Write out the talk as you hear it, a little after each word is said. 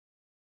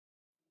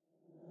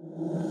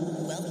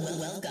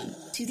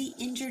to the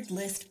Injured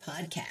List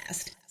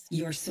podcast,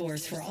 your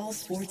source for all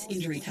sports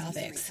injury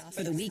topics.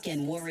 For the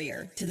weekend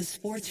warrior to the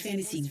sports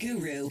fantasy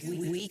guru,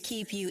 we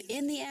keep you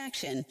in the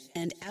action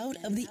and out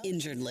of the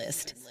injured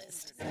list.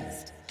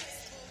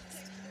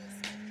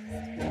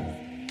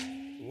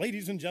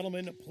 Ladies and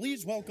gentlemen,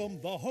 please welcome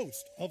the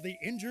host of the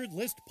Injured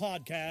List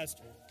podcast,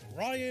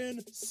 Brian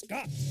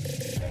Scott.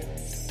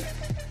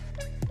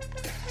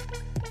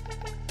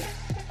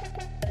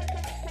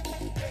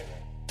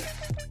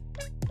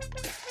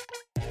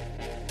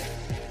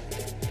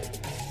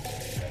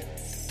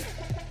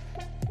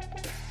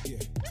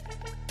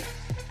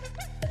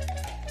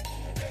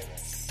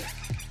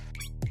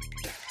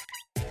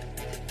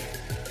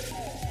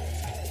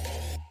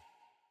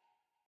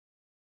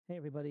 Hey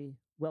everybody,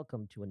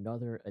 welcome to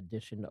another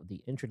edition of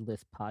the Injured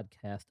List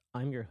podcast.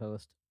 I'm your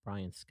host,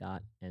 Brian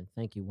Scott, and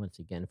thank you once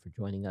again for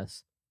joining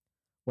us.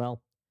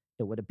 Well,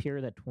 it would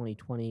appear that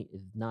 2020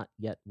 is not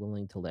yet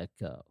willing to let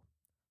go.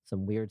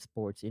 Some weird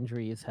sports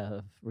injuries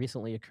have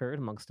recently occurred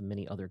amongst the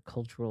many other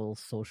cultural,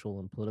 social,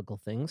 and political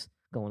things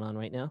going on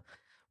right now,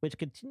 which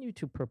continue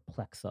to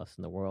perplex us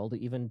in the world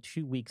even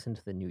 2 weeks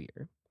into the new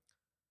year.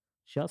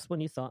 Just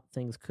when you thought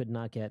things could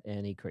not get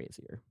any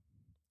crazier.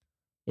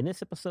 In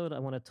this episode, I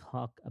want to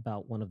talk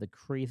about one of the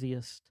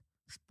craziest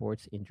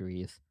sports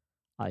injuries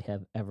I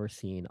have ever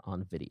seen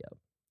on video.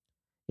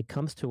 It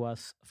comes to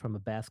us from a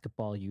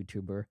basketball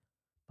YouTuber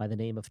by the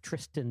name of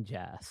Tristan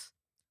Jass.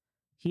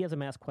 He has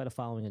amassed quite a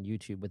following on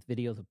YouTube with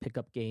videos of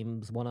pickup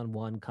games,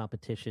 one-on-one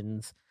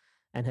competitions,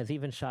 and has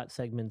even shot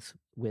segments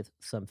with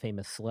some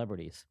famous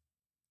celebrities.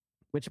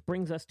 Which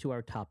brings us to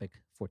our topic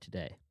for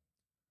today.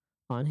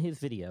 On his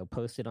video,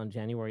 posted on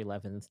January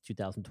 11th,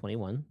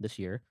 2021, this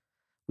year,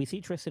 we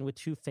see Tristan with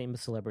two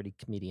famous celebrity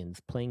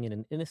comedians playing in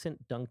an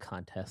innocent dunk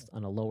contest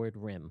on a lowered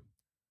rim.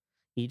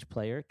 Each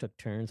player took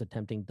turns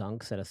attempting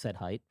dunks at a set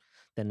height,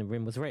 then the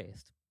rim was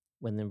raised.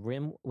 When the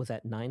rim was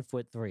at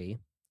 9'3",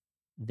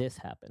 this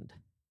happened,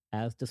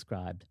 as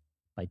described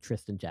by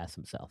Tristan Jass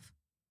himself.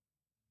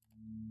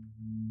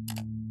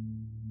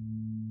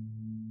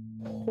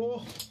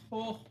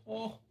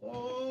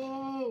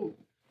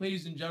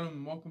 Ladies and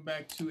gentlemen, welcome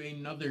back to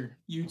another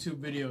YouTube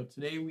video.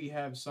 Today we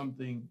have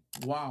something,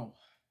 wow.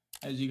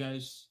 As you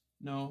guys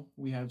know,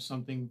 we have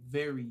something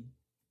very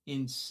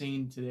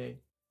insane today.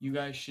 You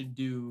guys should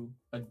do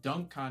a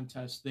dunk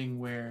contest thing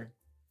where,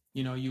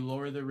 you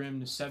lower the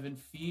rim to 7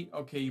 feet.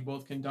 Okay, you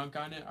both can dunk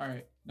on it. All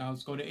right, now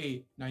let's go to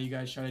 8. Now you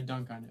guys try to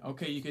dunk on it.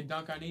 Okay, you can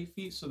dunk on 8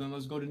 feet, so then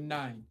let's go to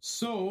 9.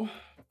 So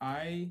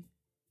I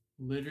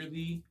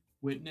literally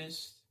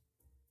witnessed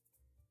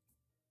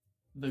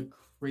the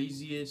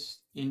craziest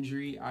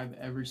injury I've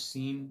ever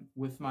seen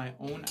with my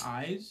own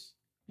eyes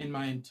in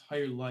my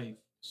entire life.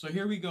 So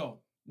here we go.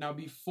 Now,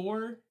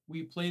 before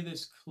we play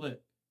this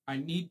clip, I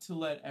need to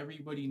let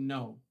everybody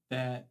know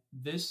that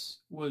this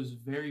was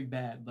very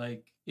bad.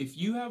 Like, if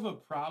you have a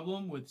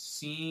problem with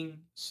seeing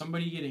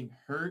somebody getting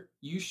hurt,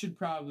 you should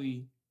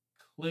probably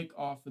click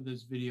off of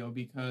this video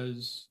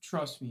because,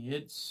 trust me,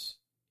 it's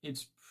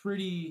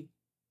pretty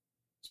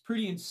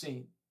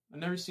insane. I've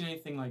never seen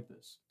anything like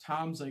this.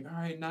 Tom's like, all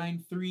right,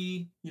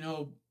 9'3",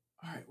 all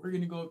right, we're going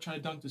to go try to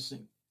dunk this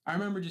thing. I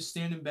remember just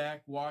standing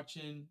back,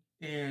 watching,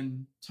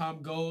 and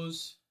Tom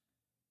goes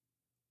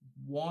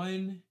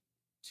 1,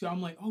 2.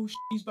 I'm like, oh,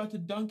 he's about to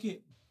dunk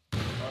it.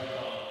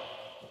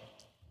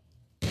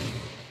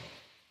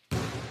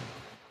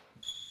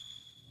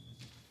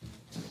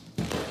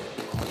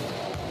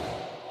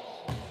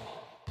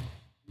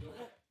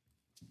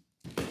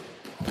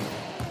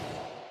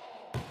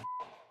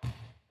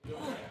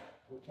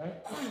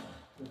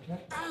 Okay.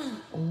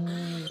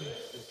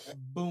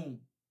 Boom.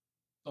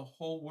 The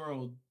whole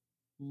world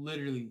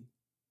literally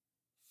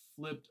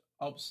flipped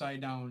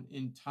upside down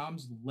and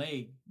Tom's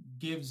leg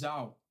gives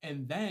out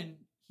and then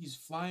he's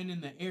flying in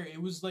the air. It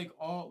was like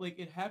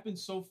it happened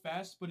so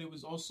fast, but it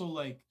was also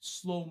like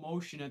slow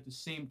motion at the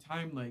same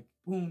time. Like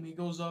boom, he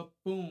goes up,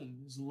 boom,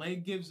 his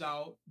leg gives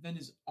out, then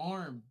his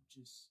arm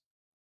just.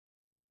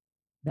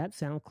 That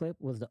sound clip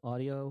was the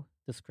audio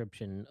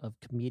description of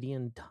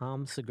comedian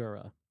Tom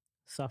Segura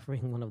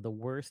suffering one of the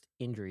worst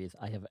injuries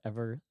I have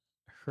ever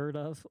heard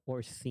of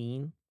or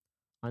seen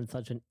on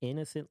such an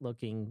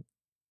innocent-looking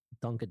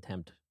dunk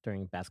attempt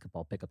during a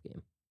basketball pickup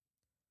game.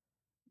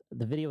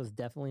 The video is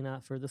definitely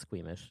not for the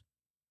squeamish,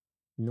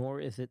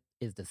 nor is the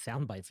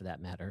soundbite for that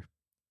matter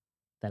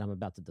that I'm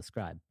about to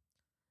describe.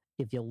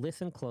 If you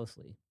listen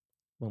closely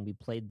when we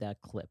played that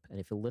clip, and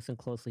if you listen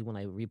closely when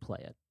I replay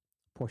it,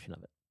 a portion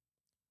of it,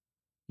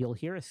 you'll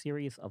hear a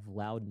series of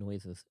loud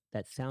noises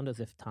that sound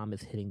as if Tom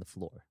is hitting the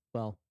floor.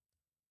 Well,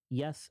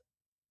 yes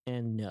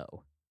and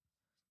no.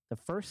 The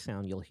first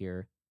sound you'll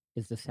hear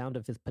is the sound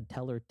of his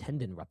patellar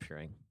tendon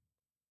rupturing,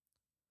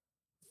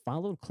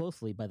 followed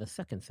closely by the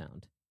second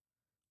sound,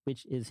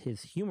 which is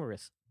his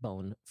humerus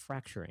bone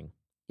fracturing.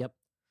 Yep,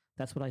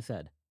 that's what I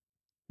said.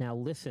 Now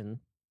listen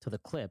to the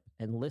clip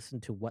and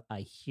listen to what I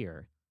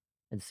hear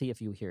and see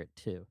if you hear it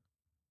too.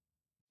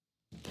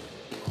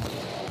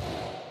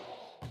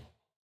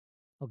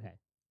 Okay,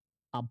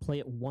 I'll play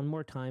it one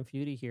more time for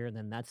you to hear, and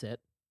then that's it.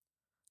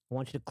 I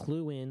want you to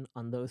clue in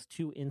on those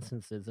two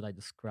instances that I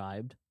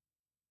described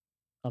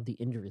of the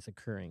injuries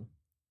occurring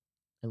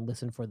and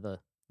listen for the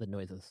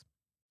noises.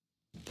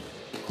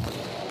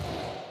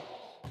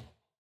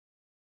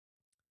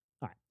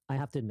 All right. I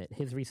have to admit,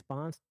 his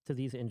response to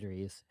these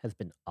injuries has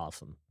been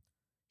awesome.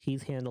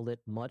 He's handled it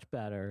much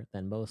better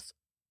than most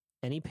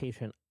any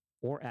patient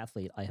or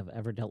athlete I have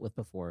ever dealt with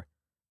before,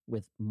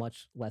 with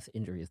much less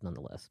injuries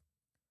nonetheless.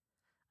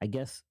 I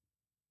guess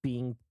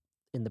being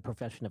in the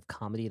profession of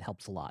comedy, it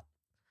helps a lot.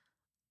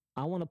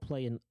 I want to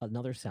play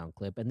another sound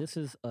clip, and this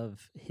is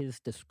of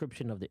his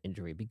description of the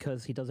injury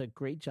because he does a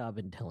great job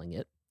in telling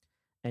it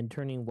and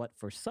turning what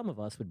for some of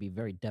us would be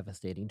very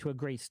devastating to a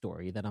great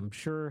story that I'm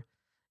sure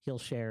he'll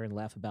share and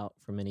laugh about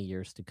for many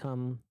years to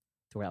come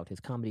throughout his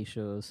comedy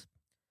shows.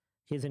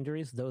 His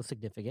injuries, though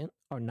significant,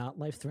 are not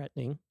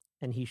life-threatening,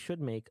 and he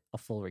should make a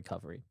full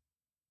recovery.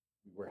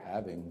 We're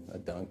having a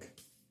dunk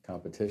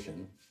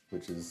competition,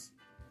 which is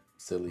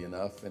silly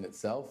enough in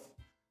itself.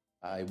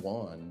 I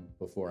won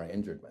before I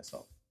injured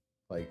myself.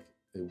 Like,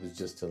 it was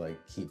just to, like,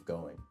 keep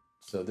going.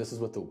 So this is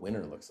what the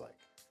winner looks like.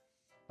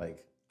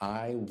 Like,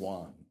 I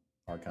won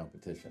our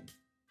competition.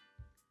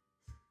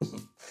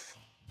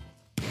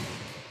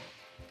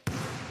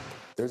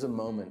 There's a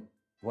moment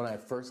when I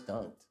first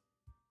dunked.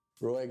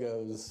 Roy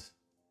goes,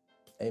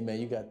 "Hey man,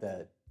 you got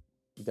that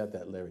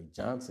Larry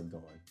Johnson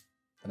going."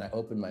 And I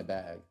opened my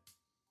bag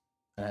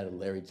and I had a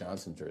Larry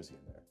Johnson jersey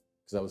in there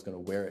because I was going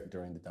to wear it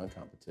during the dunk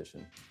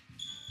competition.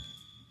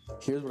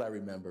 Here's what I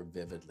remember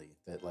vividly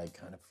that like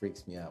kind of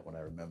freaks me out when I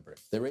remember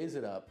it. They raise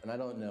it up and I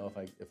don't know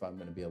if I'm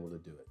going to be able to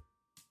do it,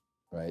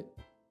 right?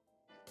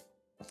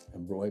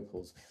 And Roy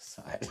pulls me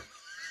aside.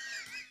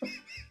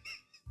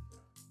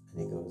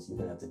 And he goes, "You're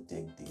going to have to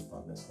dig deep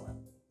on this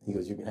one." He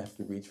goes, "You're going to have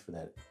to reach for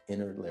that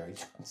inner Larry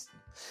Johnson."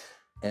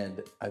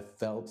 And I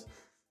felt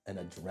an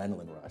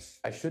adrenaline rush.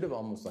 I should have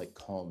almost like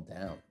calmed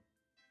down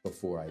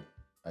before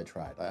I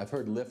tried. I've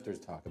heard lifters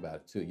talk about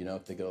it too. You know,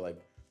 if they go like,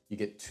 you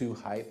get too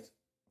hyped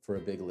for a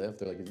big lift,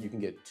 they're like, you can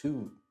get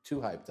too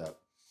hyped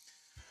up.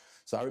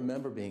 So I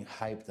remember being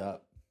hyped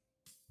up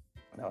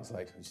and I was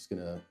like, I'm just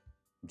going to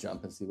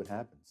jump and see what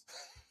happens.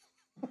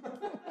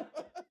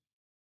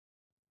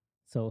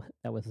 So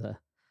that was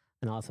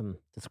an awesome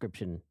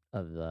description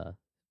of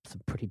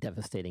some pretty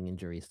devastating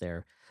injuries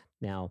there.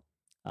 Now,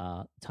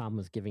 Tom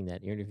was giving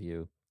that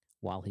interview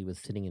while he was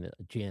sitting in a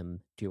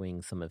gym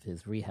doing some of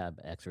his rehab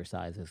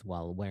exercises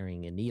while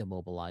wearing a knee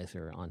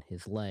immobilizer on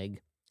his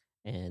leg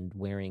and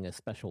wearing a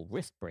special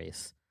wrist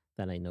brace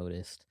that I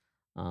noticed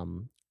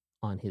on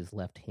his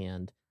left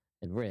hand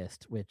and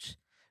wrist, which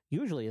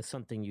usually is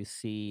something you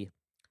see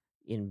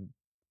in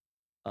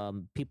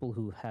people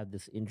who have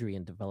this injury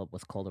and develop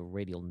what's called a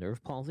radial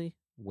nerve palsy,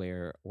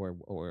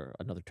 or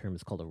another term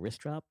is called a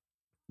wrist drop,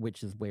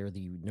 which is where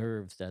the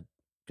nerves that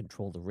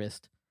control the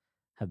wrist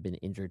have been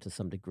injured to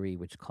some degree,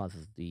 which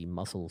causes the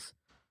muscles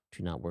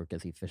to not work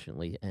as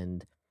efficiently.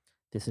 And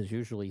this is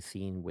usually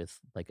seen with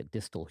like a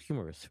distal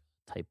humerus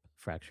type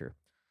fracture.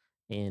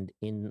 And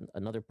in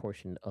another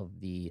portion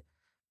of the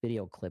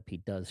video clip, he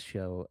does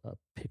show a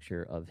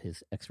picture of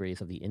his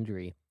x-rays of the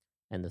injury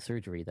and the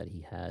surgery that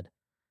he had.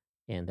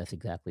 And that's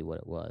exactly what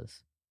it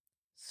was.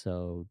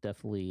 So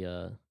definitely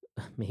a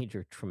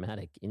major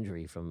traumatic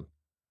injury from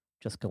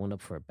just going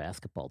up for a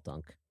basketball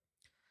dunk.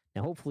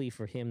 Now, hopefully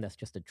for him, that's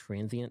just a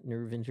transient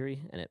nerve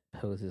injury and it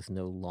poses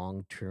no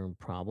long-term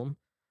problem.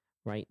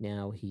 Right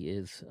now, he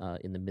is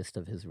in the midst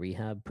of his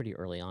rehab, pretty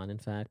early on, in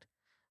fact.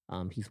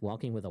 He's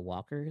walking with a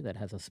walker that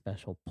has a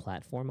special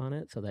platform on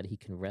it so that he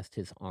can rest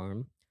his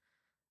arm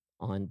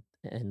on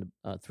and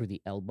through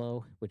the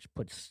elbow, which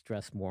puts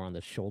stress more on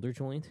the shoulder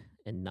joint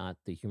and not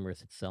the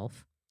humerus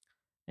itself.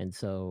 And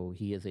so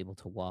he is able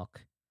to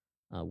walk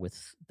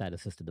with that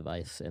assisted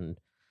device. And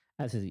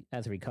as he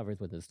recovers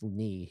with his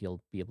knee,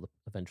 he'll be able to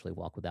eventually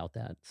walk without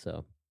that.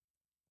 So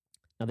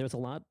now there's a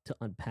lot to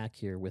unpack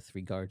here with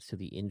regards to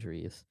the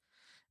injuries.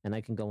 And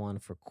I can go on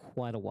for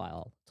quite a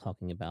while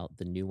talking about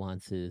the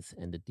nuances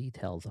and the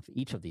details of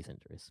each of these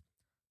injuries,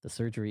 the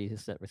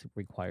surgeries that were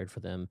required for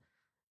them,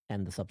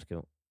 and the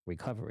subsequent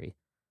recovery.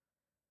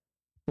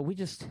 But we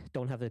just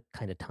don't have the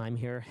kind of time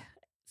here.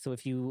 So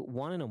if you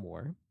want to know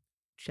more,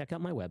 check out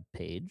my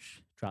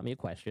webpage, drop me a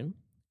question,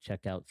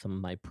 check out some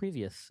of my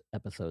previous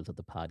episodes of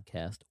the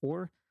podcast,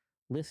 or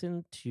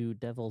listen to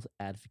Devil's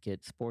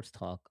Advocate Sports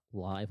Talk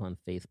live on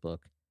Facebook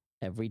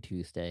every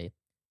Tuesday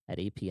at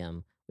 8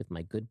 p.m. with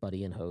my good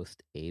buddy and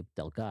host, Abe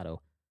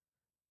Delgado.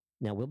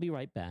 Now, we'll be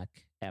right back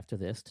after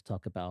this to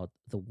talk about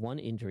the one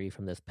injury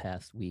from this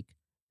past week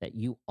that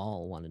you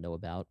all want to know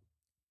about,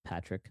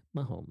 Patrick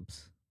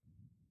Mahomes.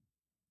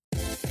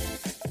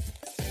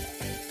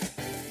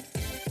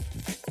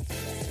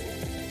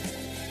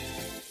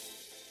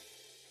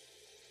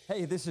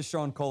 Hey, this is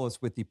Sean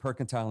Colas with the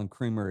Percentile and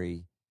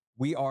Creamery.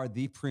 We are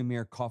the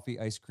premier coffee,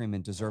 ice cream,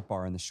 and dessert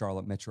bar in the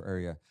Charlotte metro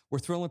area. We're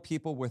thrilling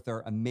people with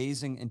our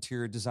amazing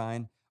interior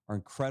design, our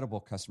incredible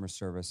customer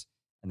service,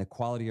 and the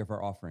quality of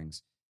our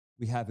offerings.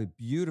 We have a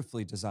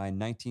beautifully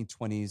designed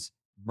 1920s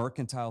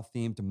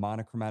mercantile-themed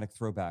monochromatic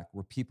throwback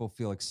where people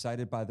feel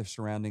excited by their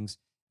surroundings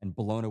and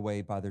blown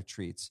away by their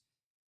treats.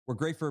 We're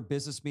great for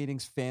business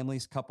meetings,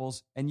 families,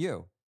 couples, and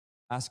you.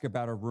 Ask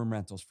about our room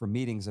rentals for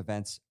meetings,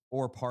 events,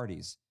 or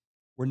parties.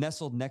 We're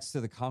nestled next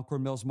to the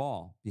Concord Mills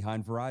Mall,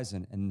 behind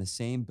Verizon, and in the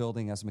same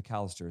building as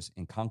McAllister's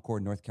in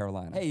Concord, North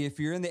Carolina. Hey, if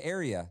you're in the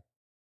area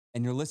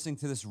and you're listening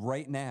to this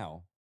right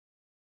now,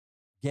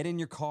 get in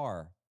your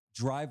car,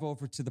 drive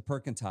over to the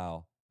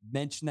Percentile,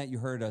 mention that you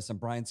heard us on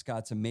Brian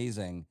Scott's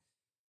amazing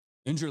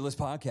Injury List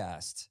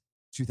Podcast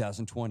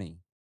 2020,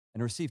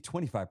 and receive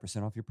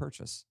 25% off your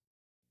purchase.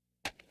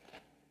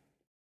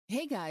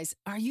 Hey guys,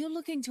 are you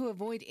looking to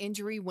avoid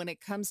injury when it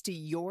comes to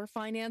your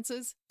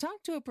finances?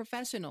 Talk to a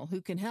professional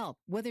who can help,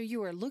 whether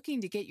you are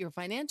looking to get your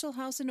financial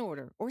house in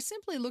order or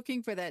simply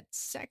looking for that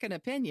second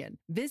opinion.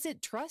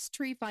 Visit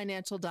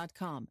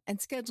TrustTreeFinancial.com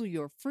and schedule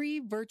your free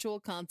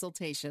virtual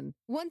consultation.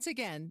 Once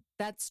again,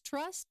 that's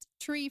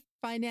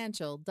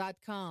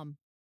TrustTreeFinancial.com.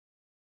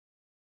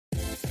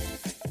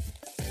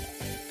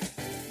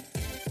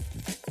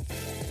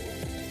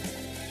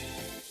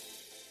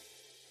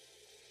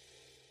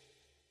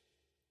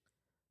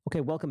 Okay,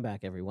 welcome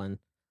back, everyone.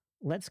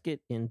 Let's get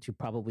into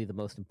probably the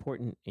most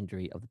important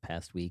injury of the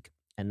past week,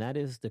 and that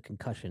is the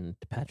concussion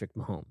to Patrick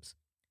Mahomes.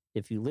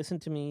 If you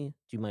listened to me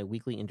do my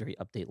weekly injury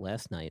update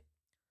last night,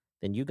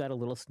 then you got a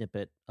little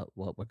snippet of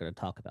what we're going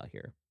to talk about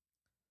here.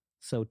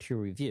 So to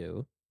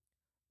review,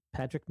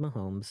 Patrick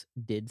Mahomes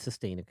did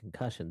sustain a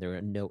concussion. There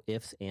are no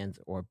ifs, ands,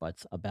 or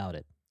buts about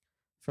it.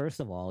 First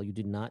of all, you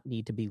do not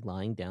need to be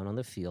lying down on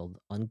the field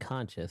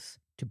unconscious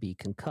to be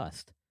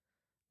concussed,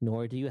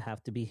 nor do you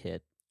have to be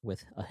hit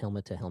with a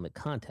helmet-to-helmet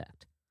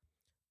contact.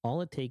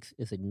 All it takes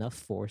is enough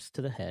force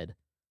to the head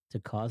to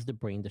cause the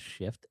brain to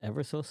shift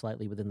ever so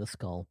slightly within the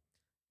skull,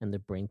 and the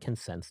brain can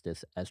sense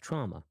this as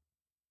trauma.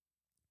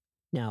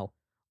 Now,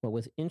 what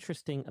was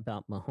interesting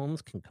about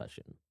Mahomes'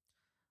 concussion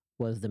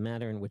was the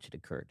manner in which it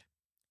occurred.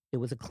 It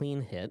was a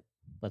clean hit.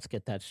 Let's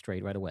get that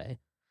straight right away.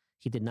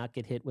 He did not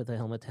get hit with a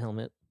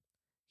helmet-to-helmet.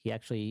 He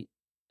actually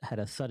had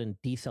a sudden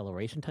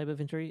deceleration type of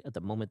injury at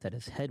the moment that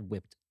his head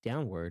whipped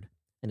downward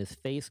and his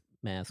face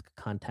mask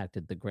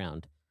contacted the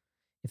ground.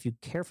 If you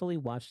carefully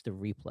watch the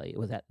replay, it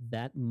was at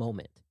that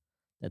moment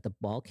that the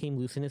ball came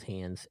loose in his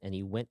hands and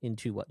he went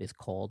into what is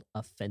called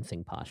a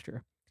fencing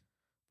posture,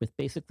 with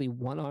basically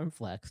one arm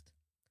flexed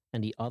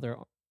and the other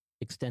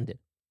extended.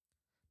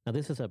 Now,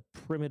 this is a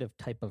primitive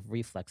type of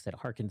reflex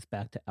that harkens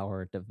back to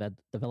our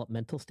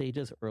developmental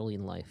stages early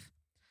in life.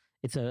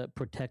 It's a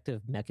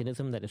protective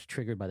mechanism that is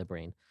triggered by the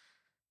brain.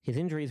 His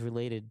injury is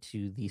related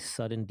to the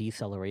sudden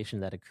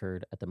deceleration that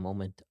occurred at the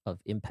moment of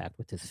impact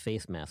with his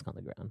face mask on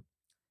the ground.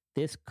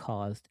 This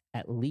caused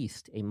at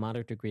least a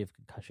moderate degree of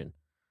concussion.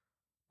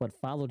 What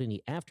followed in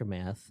the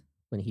aftermath,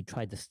 when he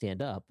tried to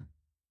stand up,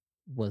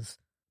 was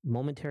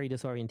momentary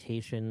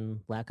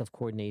disorientation, lack of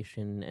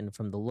coordination, and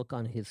from the look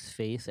on his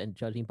face and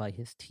judging by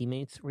his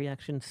teammates'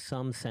 reaction,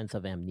 some sense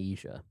of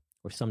amnesia,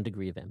 or some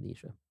degree of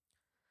amnesia.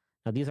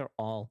 Now, these are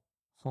all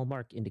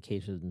hallmark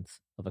indications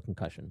of a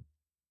concussion.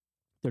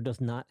 There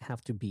does not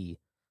have to be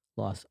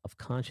loss of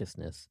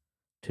consciousness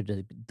to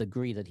the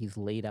degree that he's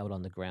laid out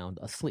on the ground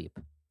asleep.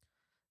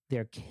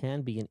 There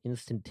can be an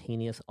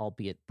instantaneous,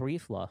 albeit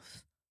brief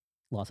loss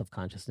of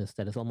consciousness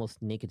that is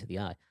almost naked to the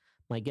eye.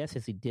 My guess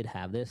is he did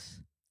have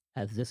this,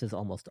 as this is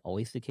almost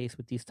always the case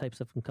with these types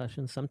of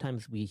concussions.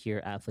 Sometimes we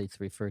hear athletes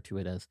refer to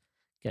it as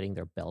getting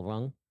their bell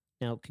rung.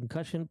 Now,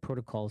 concussion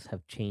protocols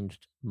have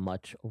changed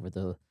much over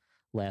the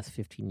last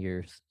 15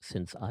 years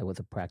since I was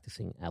a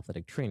practicing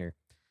athletic trainer.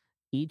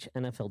 Each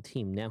NFL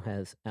team now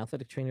has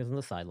athletic trainers on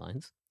the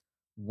sidelines,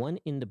 one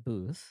in the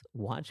booth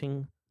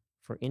watching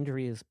for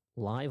injuries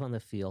live on the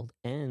field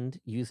and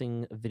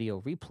using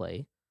video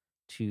replay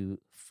to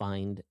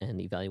find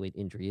and evaluate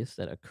injuries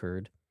that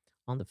occurred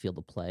on the field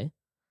of play,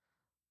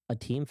 a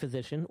team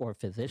physician or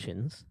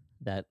physicians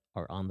that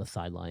are on the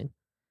sideline,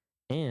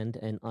 and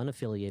an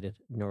unaffiliated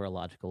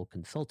neurological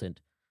consultant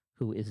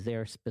who is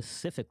there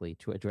specifically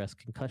to address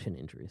concussion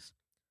injuries.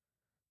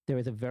 There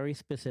is a very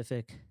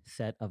specific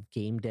set of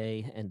game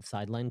day and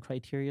sideline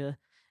criteria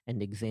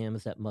and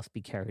exams that must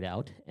be carried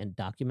out and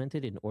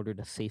documented in order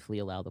to safely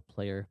allow the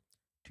player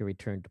to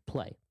return to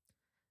play.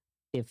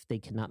 If they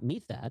cannot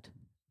meet that,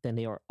 then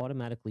they are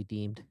automatically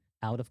deemed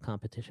out of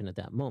competition at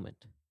that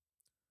moment.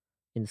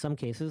 In some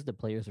cases, the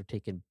players are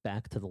taken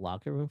back to the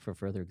locker room for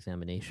further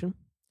examination.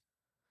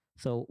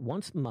 So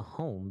once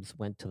Mahomes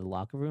went to the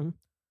locker room,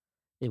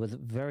 it was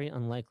very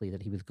unlikely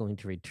that he was going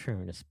to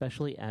return,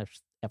 especially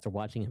after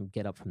watching him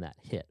get up from that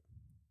hit.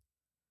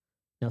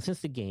 Now, since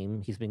the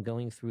game, he's been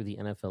going through the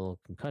NFL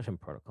concussion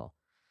protocol.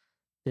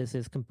 This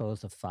is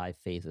composed of 5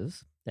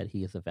 phases that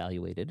he is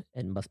evaluated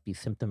and must be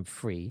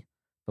symptom-free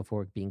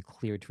before being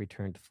cleared to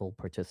return to full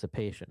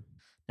participation.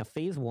 Now,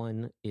 phase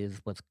 1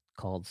 is what's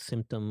called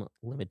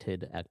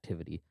symptom-limited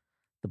activity.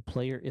 The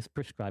player is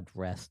prescribed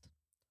rest,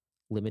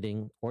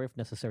 limiting, or if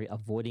necessary,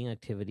 avoiding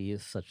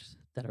activities such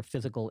that are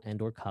physical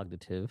and or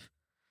cognitive,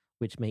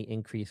 which may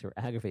increase or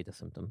aggravate the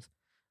symptoms.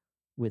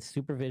 With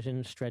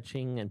supervision,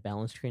 stretching and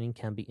balance training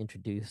can be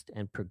introduced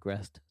and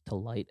progressed to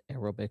light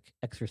aerobic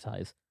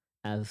exercise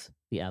as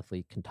the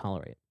athlete can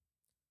tolerate.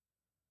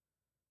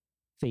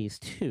 Phase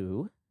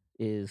 2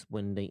 is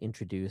when they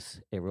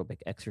introduce aerobic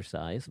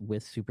exercise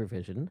with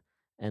supervision,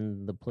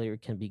 and the player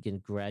can begin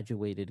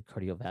graduated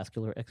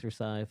cardiovascular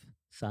exercise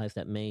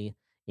that may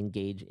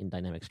engage in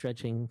dynamic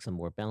stretching, some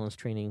more balance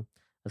training,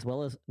 as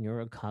well as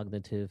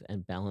neurocognitive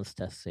and balance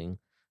testing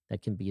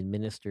that can be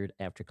administered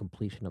after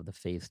completion of the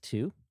phase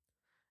 2.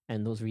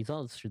 And those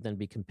results should then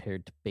be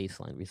compared to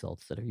baseline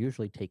results that are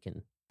usually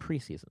taken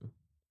preseason.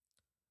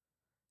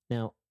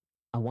 Now,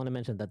 I want to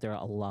mention that there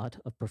are a lot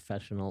of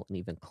professional and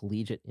even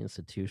collegiate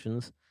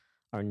institutions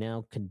are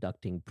now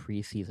conducting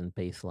preseason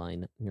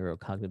baseline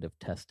neurocognitive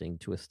testing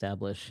to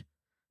establish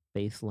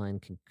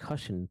baseline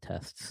concussion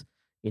tests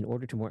in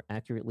order to more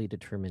accurately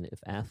determine if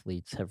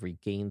athletes have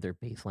regained their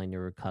baseline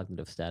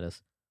neurocognitive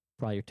status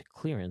prior to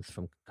clearance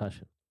from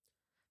concussion.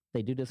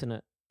 They do this in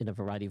a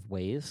variety of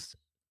ways,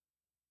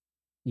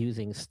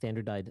 using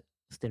standardized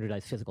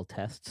physical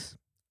tests,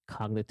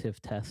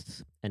 cognitive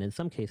tests, and in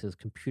some cases,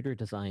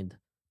 computer-designed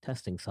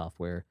testing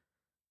software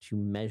to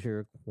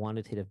measure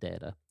quantitative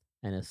data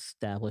and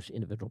establish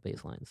individual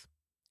baselines.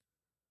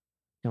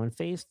 Now, in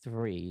phase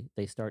 3,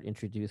 they start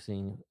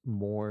introducing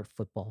more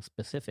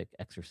football-specific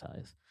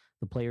exercise.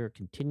 The player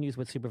continues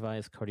with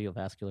supervised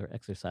cardiovascular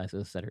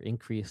exercises that are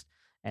increased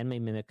and may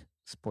mimic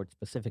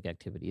sport-specific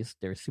activities.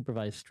 Their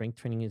supervised strength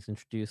training is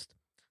introduced.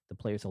 The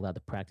player is allowed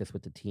to practice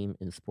with the team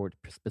in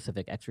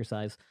sport-specific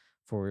exercise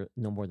for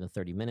no more than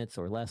 30 minutes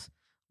or less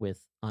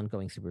with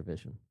ongoing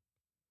supervision.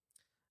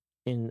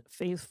 In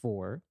phase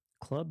 4,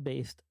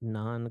 club-based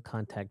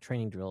non-contact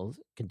training drills,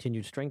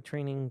 continued strength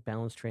training,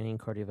 balance training,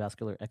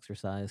 cardiovascular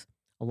exercise,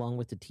 along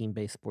with the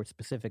team-based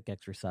sport-specific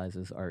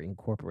exercises are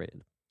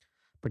incorporated.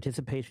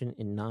 Participation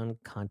in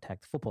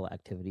non-contact football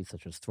activities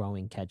such as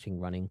throwing,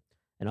 catching, running,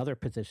 and other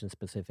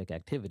position-specific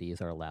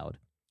activities are allowed.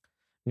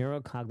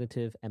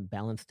 Neurocognitive and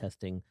balance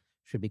testing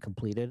should be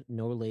completed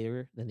no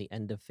later than the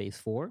end of phase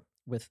 4,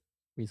 with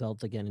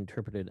results again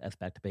interpreted as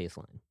back to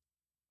baseline.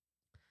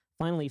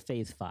 Finally,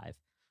 phase 5,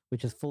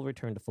 which is full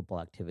return to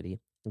football activity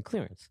and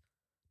clearance.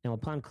 Now,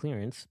 upon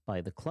clearance by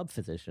the club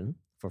physician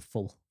for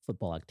full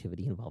football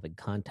activity involving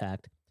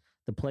contact,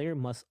 the player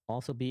must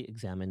also be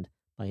examined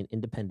by an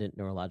independent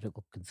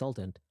neurological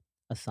consultant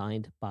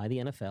assigned by the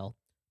NFL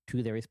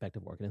to their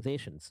respective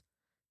organizations.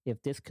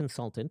 If this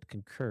consultant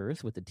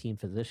concurs with the team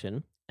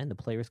physician and the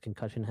player's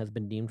concussion has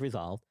been deemed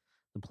resolved,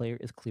 the player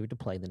is cleared to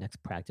play the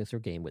next practice or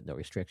game with no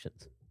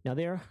restrictions. Now,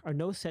 there are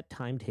no set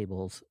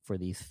timetables for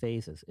these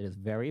phases. It is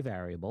very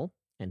variable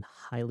and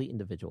highly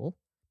individual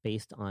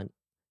based on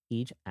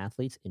each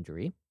athlete's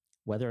injury,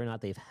 whether or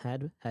not they've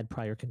had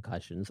prior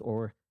concussions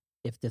or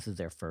if this is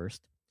their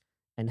first,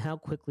 and how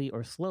quickly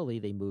or slowly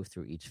they move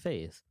through each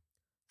phase.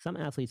 Some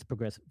athletes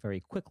progress very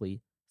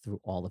quickly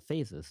through all the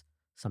phases.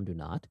 Some do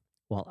not,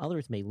 while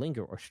others may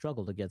linger or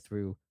struggle to get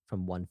through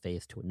from one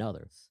phase to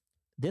another.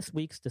 This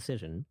week's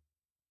decision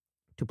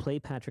to play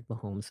Patrick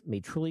Mahomes may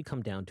truly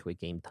come down to a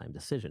game time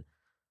decision.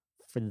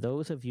 For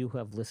those of you who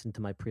have listened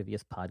to my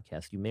previous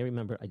podcast, you may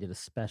remember I did a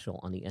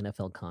special on the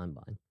NFL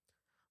Combine.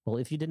 Well,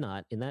 if you did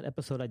not, in that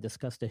episode I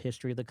discussed the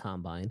history of the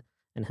Combine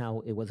and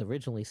how it was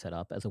originally set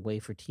up as a way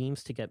for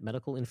teams to get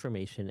medical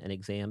information and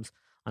exams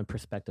on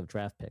prospective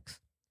draft picks.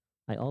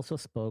 I also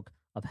spoke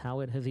of how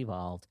it has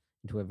evolved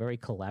into a very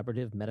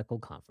collaborative medical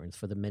conference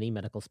for the many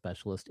medical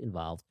specialists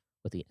involved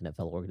with the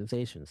NFL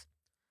organizations.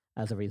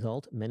 As a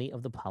result, many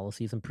of the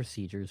policies and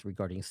procedures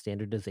regarding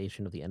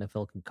standardization of the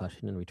NFL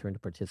concussion and return to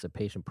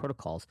participation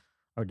protocols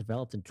are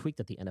developed and tweaked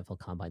at the NFL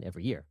Combine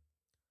every year.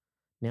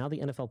 Now the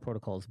NFL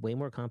protocol is way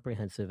more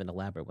comprehensive and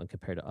elaborate when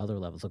compared to other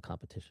levels of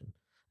competition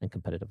and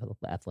competitive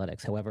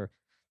athletics. However,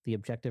 the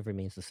objective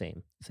remains the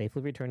same: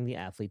 safely returning the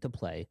athlete to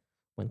play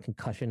when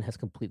concussion has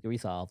completely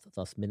resolved,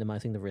 thus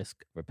minimizing the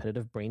risk of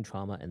repetitive brain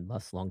trauma and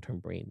thus long-term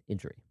brain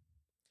injury.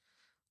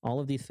 All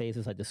of these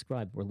phases I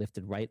described were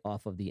lifted right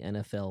off of the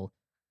NFL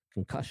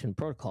concussion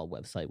protocol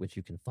website, which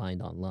you can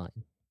find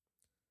online.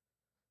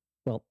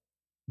 Well,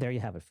 there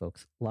you have it,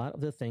 folks. A lot of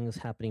the things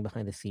happening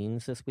behind the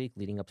scenes this week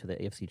leading up to the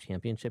AFC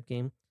Championship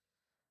game.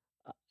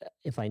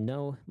 If I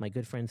know my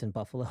good friends in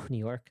Buffalo, New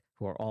York,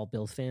 who are all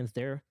Bills fans,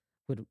 they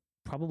would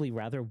probably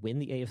rather win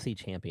the AFC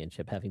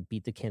Championship, having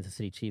beat the Kansas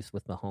City Chiefs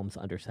with Mahomes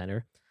under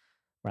center,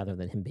 rather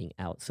than him being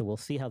out. So we'll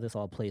see how this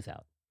all plays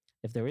out.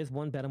 If there is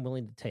one bet I'm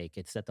willing to take,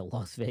 it's that the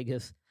Las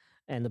Vegas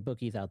and the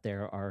bookies out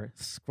there are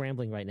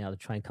scrambling right now to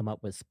try and come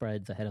up with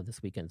spreads ahead of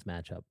this weekend's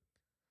matchup.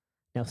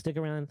 Now stick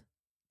around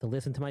to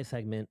listen to my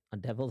segment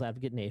on Devil's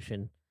Advocate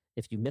Nation.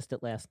 If you missed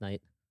it last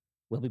night,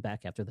 we'll be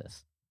back after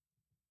this.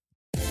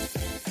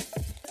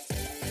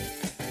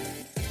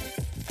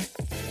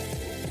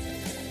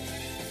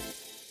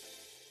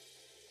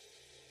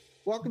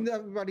 Welcome to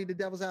everybody to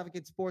Devil's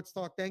Advocate Sports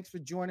Talk. Thanks for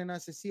joining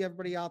us. I see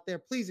everybody out there.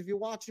 Please, if you're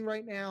watching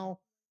right now,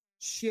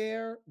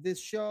 share this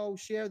show,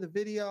 share the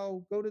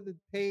video, go to the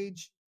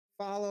page,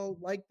 follow,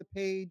 like the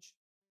page.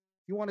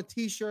 If you want a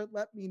t-shirt,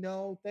 let me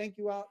know. Thank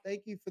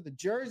you for the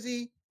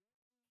jersey.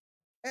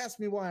 Ask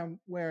me why I'm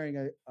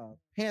wearing a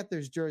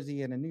Panthers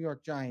jersey and a New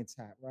York Giants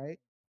hat, right?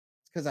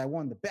 It's because I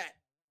won the bet.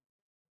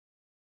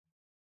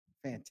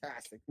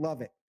 Fantastic.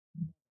 Love it.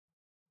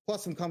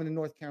 Plus, I'm coming to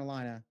North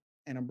Carolina,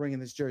 and I'm bringing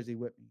this jersey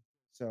with me.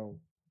 So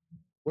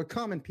we're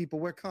coming, people.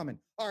 We're coming.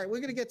 All right, we're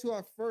going to get to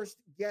our first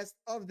guest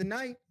of the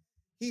night.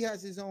 He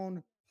has his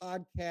own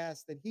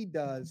podcast that he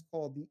does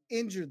called The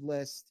Injured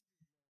List.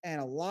 And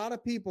a lot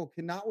of people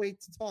cannot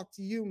wait to talk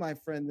to you, my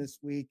friend, this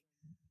week.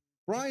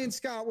 Brian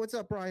Scott, what's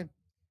up, Brian?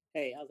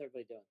 Hey, how's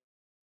everybody doing?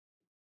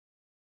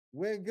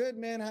 We're good,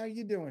 man. How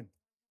you doing?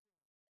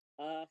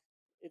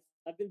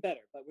 I've been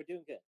better, but we're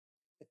doing good.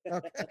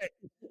 Okay.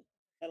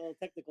 Had a little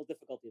technical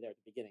difficulty there at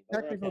the beginning.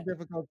 But Technical okay.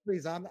 difficulty,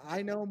 please.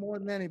 I know more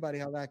than anybody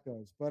how that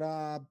goes.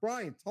 But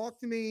Brian, talk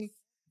to me.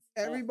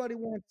 Everybody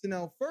wants to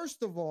know.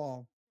 First of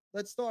all,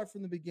 let's start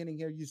from the beginning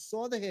here. You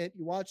saw the hit.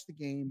 You watched the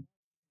game.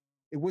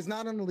 It was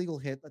not an illegal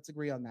hit. Let's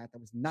agree on that. That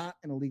was not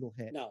an illegal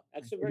hit. No,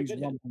 actually, very good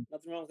hit.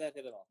 Nothing wrong with that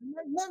hit at all.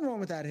 Nothing wrong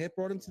with that hit.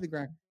 Brought him to the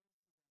ground.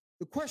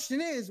 The question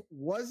is,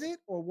 was it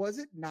or was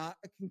it not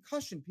a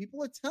concussion?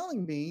 People are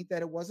telling me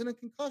that it wasn't a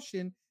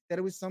concussion, that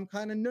it was some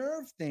kind of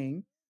nerve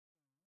thing.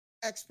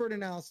 Expert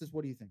analysis.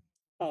 What do you think?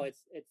 Oh,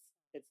 it's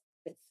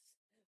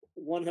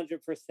 100%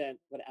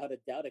 without a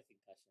doubt a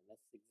concussion.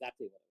 That's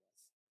exactly what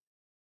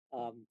it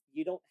was.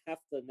 You don't have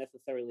to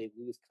necessarily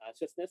lose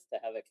consciousness to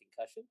have a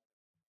concussion.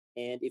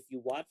 And if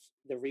you watch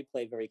the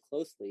replay very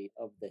closely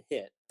of the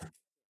hit,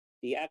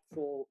 the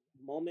actual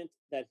moment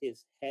that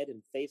his head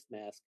and face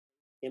mask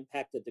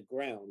impacted the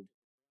ground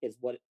is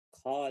what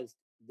caused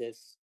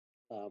this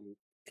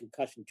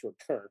concussion to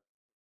occur.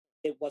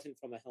 It wasn't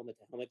from a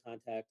helmet-to-helmet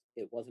contact.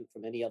 It wasn't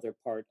from any other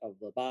part of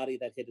the body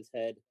that hit his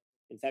head.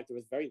 In fact, there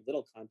was very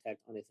little contact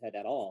on his head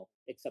at all,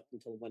 except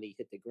until when he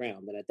hit the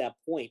ground. And at that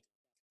point,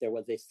 there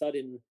was a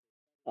sudden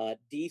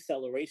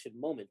deceleration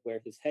moment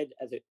where his head,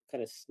 as it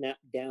kind of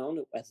snapped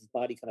down, as his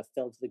body kind of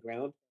fell to the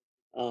ground,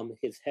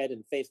 his head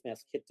and face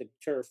mask hit the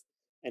turf,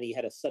 and he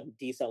had a sudden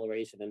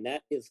deceleration. And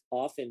that is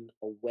often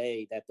a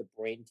way that the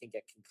brain can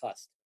get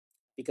concussed,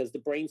 because the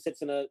brain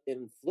sits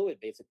in fluid,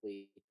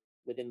 basically,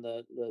 within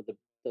the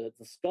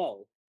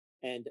skull.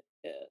 And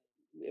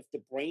if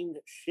the brain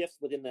shifts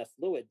within that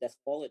fluid, that's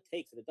all it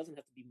takes. And it doesn't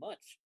have to be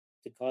much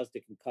to cause the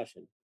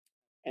concussion.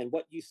 And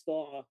what you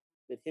saw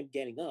with him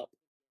getting up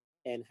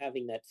and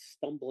having that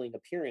stumbling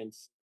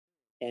appearance,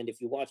 and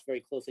if you watch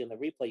very closely on the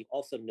replay, you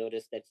also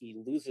notice that he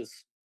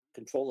loses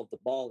control of the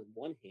ball in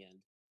one hand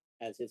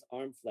as his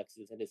arm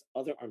flexes and his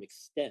other arm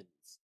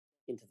extends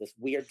into this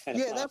weird kind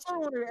of posture. That's what I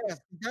wanted to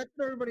ask. That's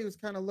what everybody was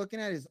kind of looking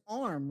at, his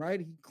arm, right?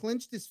 He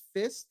clenched his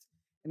fist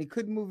and he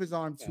couldn't move his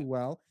arm too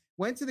well.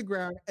 Went to the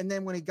ground, and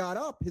then when he got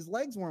up, his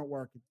legs weren't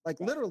working. Like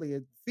literally,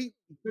 his feet,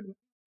 he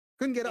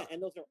couldn't get up.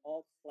 And those are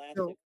all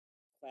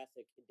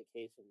classic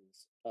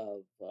indications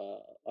of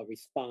a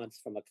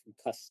response from a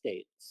concussed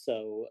state.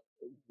 So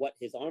what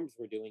his arms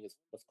were doing is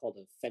what's called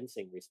a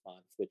fencing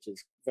response, which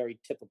is very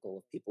typical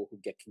of people who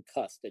get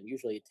concussed. And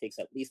usually it takes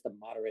at least a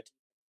moderate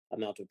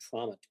amount of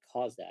trauma to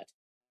cause that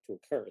to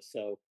occur.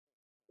 So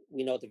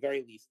we know at the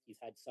very least he's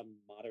had some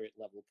moderate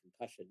level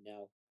concussion.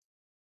 Now,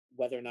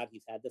 whether or not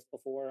he's had this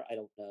before, I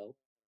don't know.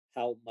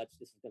 How much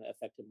this is going to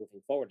affect him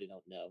moving forward, I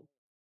don't know.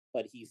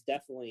 But he's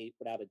definitely,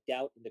 without a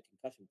doubt, in the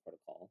concussion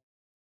protocol.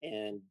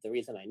 And the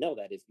reason I know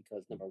that is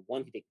because, number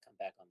one, he didn't come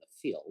back on the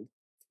field.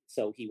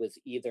 So he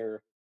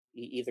either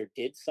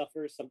did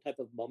suffer some type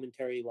of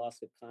momentary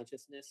loss of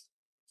consciousness.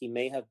 He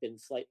may have been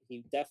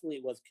he definitely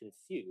was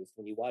confused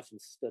when you watch him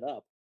stood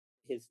up.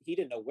 He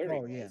didn't know where he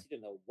was. He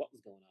didn't know what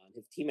was going on.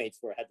 His teammates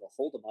had to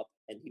hold him up,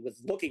 and he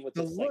was looking with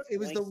this look. It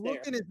was the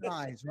look in his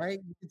eyes, right?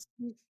 You could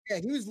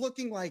see, he was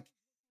looking like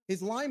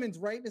his lineman's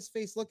right in his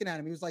face, looking at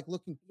him. He was like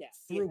looking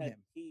through him.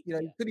 He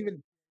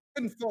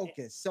couldn't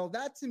focus. So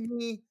that, to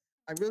me,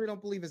 I really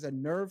don't believe is a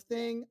nerve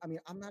thing. I mean,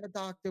 I'm not a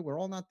doctor. We're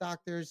all not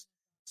doctors.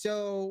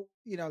 So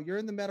you're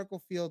in the medical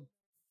field.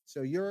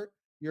 So your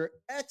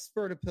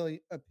expert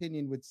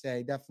opinion would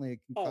say definitely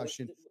a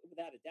concussion.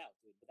 Without a doubt,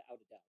 dude. Without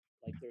a doubt.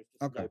 Like, there's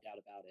just no doubt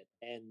about it.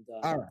 And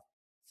all right.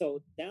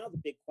 So now the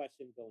big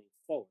question going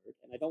forward,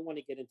 and I don't want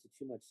to get into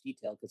too much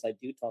detail because I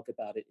do talk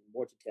about it in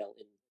more detail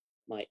in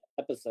my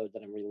episode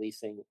that I'm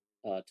releasing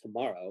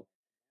tomorrow,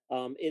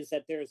 is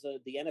that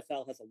the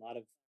NFL has a lot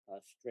of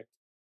strict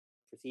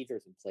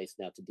procedures in place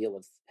now to deal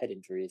with head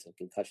injuries and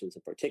concussions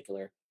in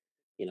particular,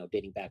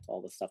 dating back to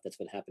all the stuff that's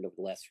been happening over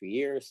the last few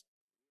years.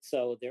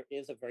 So there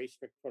is a very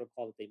strict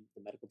protocol that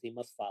the medical team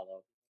must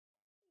follow.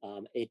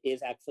 It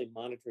is actually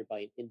monitored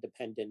by an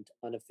independent,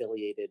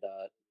 unaffiliated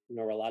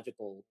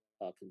neurological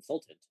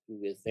consultant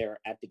who is there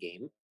at the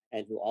game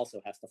and who also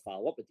has to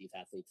follow up with these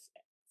athletes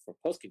for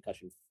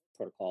post-concussion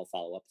protocol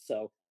follow-up.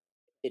 So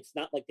it's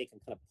not like they can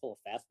kind of pull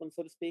a fast one,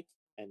 so to speak,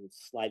 and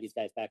slide these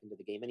guys back into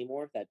the game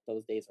anymore. That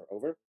those days are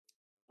over.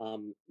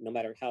 No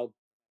matter how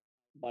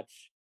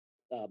much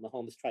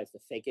Mahomes tries to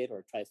fake it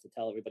or tries to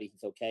tell everybody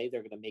he's okay,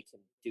 they're going to make him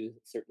do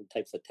certain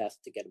types of tests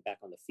to get him back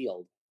on the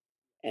field.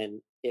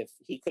 And if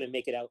he couldn't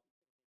make it out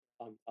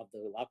of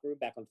the locker room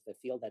back onto the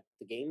field at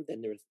the game,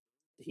 then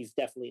he's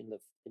definitely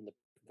in the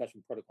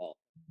concussion protocol,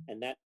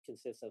 and that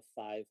consists of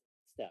 5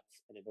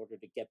 steps. And in order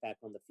to get back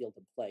on the field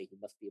and play, he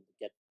must be able to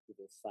get through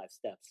those 5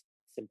 steps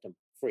symptom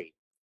free.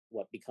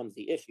 what becomes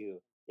the issue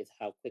is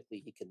how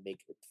quickly he can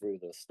make it through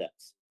those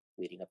steps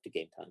leading up to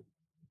game time.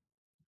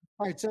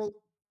 All right, so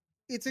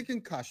it's a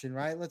concussion,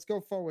 right? Let's go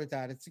forward with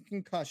that. It's a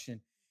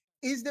concussion.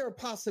 Is there a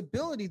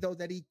possibility, though,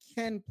 that he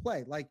can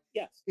play? Like,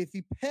 Yes. if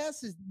he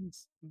passes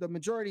the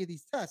majority of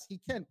these tests, he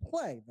can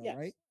play, though, Yes.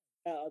 right?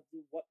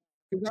 What?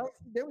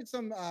 There was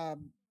some,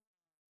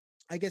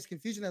 I guess,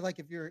 confusion that, like,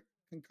 if you're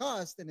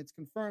concussed and it's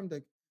confirmed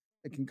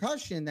a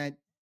concussion, that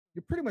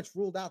you're pretty much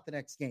ruled out the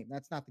next game.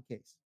 That's not the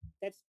case.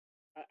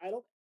 I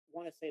don't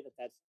want to say that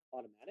that's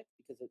automatic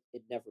because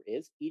it never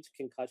is. Each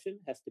concussion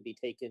has to be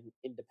taken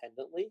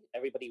independently.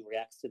 Everybody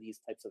reacts to these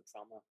types of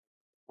trauma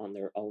on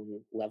their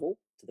own level,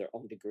 to their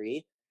own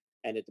degree.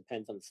 And it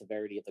depends on the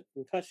severity of the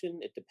concussion.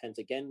 It depends,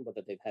 again,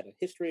 whether they've had a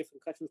history of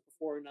concussions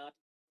before or not.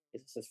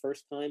 Is this his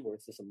first time, or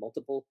is this a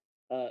multiple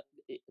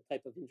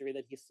type of injury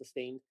that he's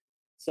sustained?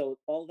 So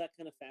all that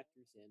kind of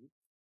factors in.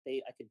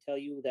 I can tell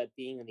you that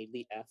being an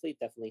elite athlete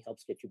definitely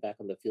helps get you back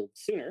on the field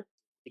sooner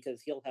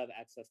because he'll have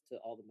access to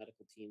all the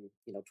medical team,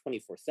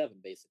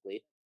 24/7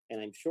 basically.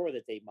 And I'm sure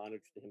that they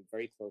monitored him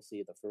very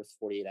closely the first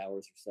 48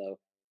 hours or so.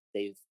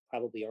 They've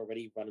probably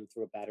already run him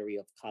through a battery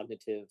of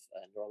cognitive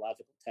and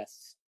neurological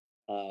tests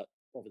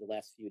over the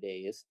last few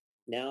days.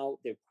 Now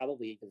they've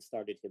probably even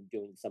started him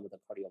doing some of the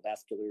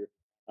cardiovascular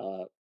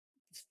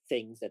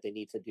things that they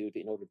need to do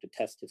in order to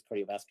test his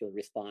cardiovascular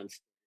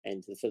response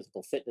and his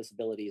physical fitness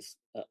abilities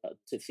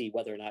to see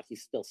whether or not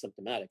he's still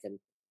symptomatic. And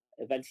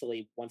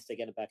eventually, once they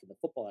get him back into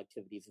football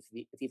activities,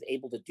 if he's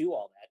able to do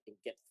all that and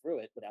get through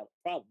it without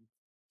a problem,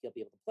 he'll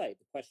be able to play.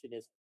 The question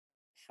is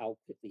how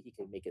quickly he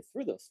can make it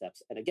through those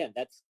steps. And again,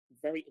 that's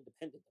very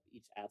independent of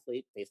each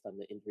athlete based on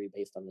the injury,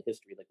 based on the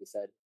history, like we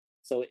said.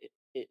 So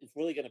it's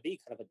really going to be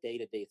kind of a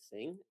day-to-day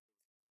thing.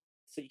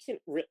 So you can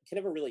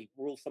never really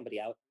rule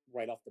somebody out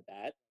right off the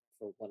bat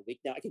for 1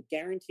 week. Now, I can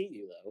guarantee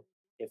you, though,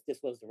 if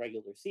this was the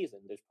regular season,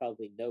 there's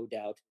probably no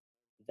doubt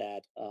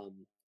that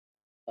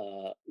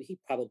he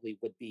probably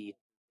would be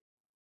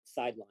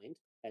sidelined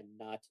and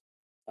not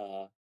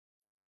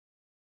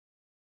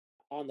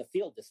on the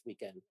field this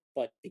weekend.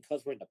 But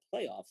because we're in the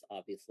playoffs,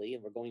 obviously,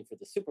 and we're going for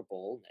the Super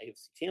Bowl, an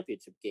AFC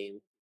Championship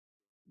game,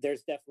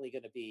 there's definitely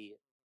going to be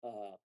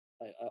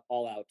an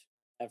all-out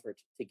effort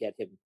to get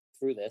him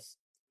through this,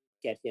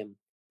 get him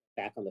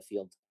back on the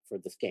field for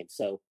this game.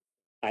 So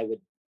I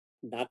would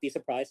not be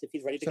surprised if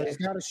he's ready to go. He's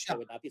got a shot. I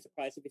would not be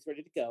surprised if he's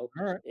ready to go.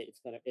 All right.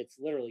 It's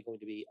literally going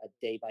to be a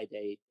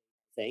day-by-day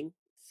thing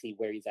to see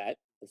where he's at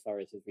as far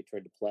as his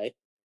return to play.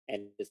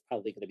 And it's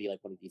probably going to be like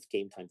one of these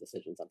game time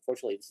decisions.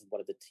 Unfortunately, this is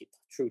one of the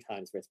true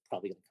times where it's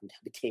probably going to come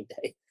down to game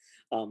day.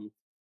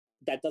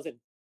 That doesn't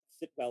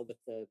sit well with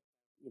the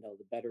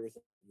bettors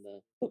and the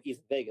bookies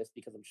in Vegas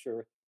because I'm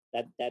sure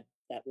that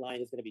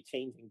line is going to be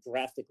changing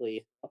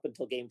drastically up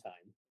until game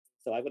time.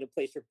 So I wouldn't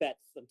place your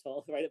bets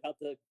until right about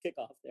the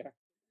kickoff there.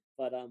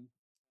 But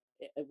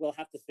we'll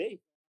have to see.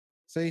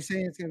 So you're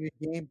saying it's going to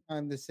be a game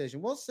time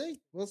decision? We'll see.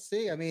 We'll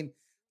see. I mean,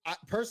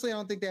 personally, I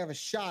don't think they have a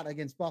shot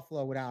against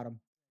Buffalo without him.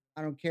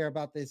 I don't care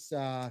about this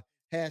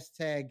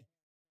hashtag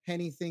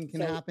anything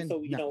can happen.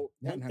 So,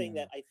 one thing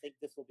that I think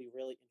this will be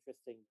really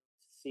interesting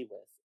to see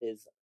with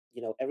is,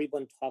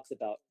 everyone talks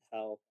about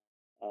how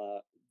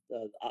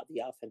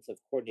the offensive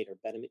coordinator,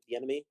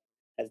 Fandemic,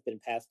 has been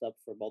passed up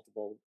for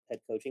multiple head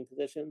coaching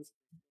positions.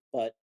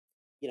 But,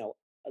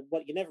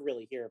 what you never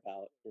really hear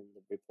about in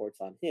the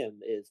reports on him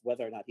is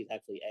whether or not he's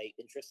actually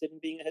interested in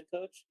being a head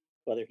coach,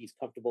 whether he's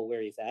comfortable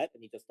where he's at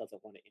and he just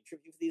doesn't want to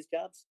interview for these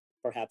jobs.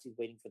 Perhaps he's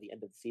waiting for the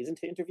end of the season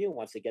to interview and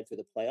wants to get through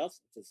the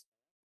playoffs, which is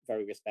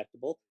very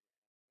respectable.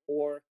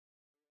 Or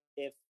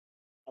if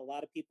a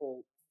lot of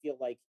people feel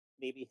like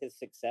maybe his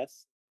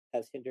success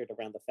has hindered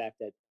around the fact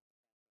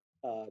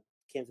that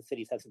Kansas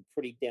City's had some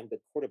pretty damn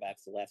good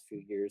quarterbacks the last few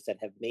years that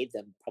have made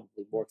them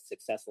probably more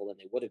successful than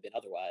they would have been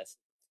otherwise.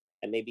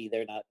 And maybe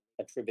they're not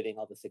attributing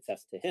all the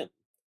success to him.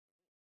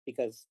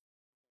 Because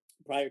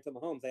prior to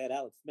Mahomes, they had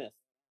Alex Smith,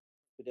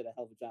 who did a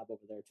hell of a job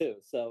over there too.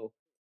 So,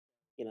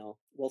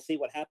 we'll see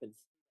what happens.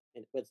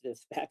 And with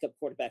this backup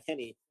quarterback,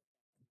 Henny,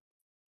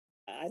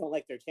 I don't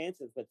like their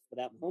chances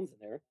without Mahomes in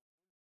there,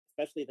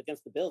 especially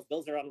against the Bills.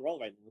 Bills are on a roll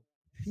right now.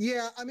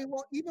 Yeah, I mean,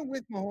 well, even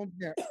with Mahomes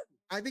there,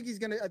 I think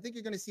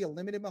you're gonna see a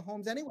limited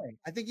Mahomes anyway.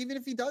 I think even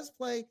if he does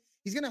play,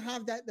 he's gonna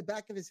have that in the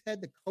back of his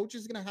head. The coach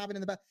is gonna have it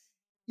in the back.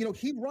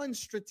 He runs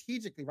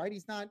strategically, right?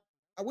 He's not,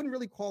 I wouldn't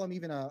really call him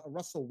even a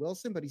Russell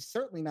Wilson, but he's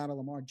certainly not a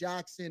Lamar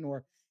Jackson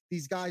or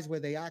these guys where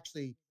they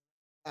actually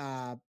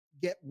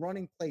get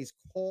running plays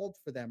called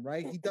for them,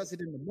 right? He does it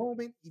in the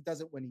moment. He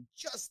does it when he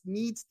just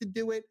needs to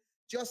do it,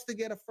 just to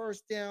get a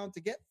first down, to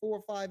get 4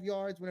 or 5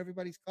 yards when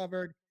everybody's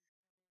covered.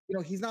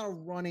 He's not a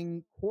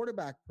running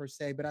quarterback per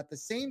se, but at the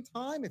same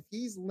time, if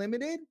he's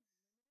limited,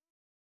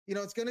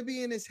 it's going to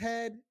be in his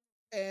head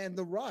and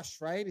the rush,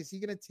 right? Is he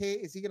going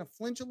to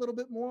flinch a little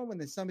bit more when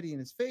there's somebody in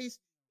his face?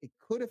 It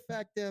could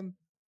affect him.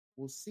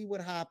 We'll see what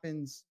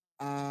happens.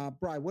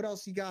 Brian, what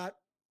else you got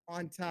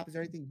on top? Is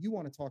there anything you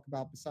want to talk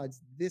about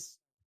besides this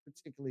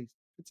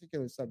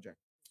particular subject?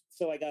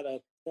 So I got I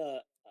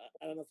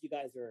don't know if you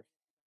guys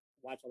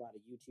watch a lot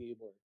of YouTube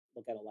or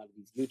look at a lot of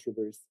these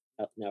YouTubers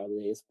out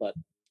nowadays. But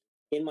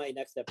in my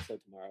next episode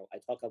tomorrow, I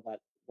talk about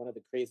one of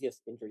the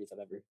craziest injuries I've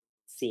ever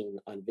seen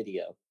on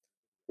video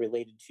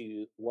related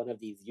to one of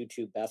these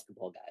YouTube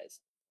basketball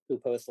guys who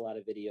posts a lot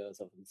of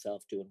videos of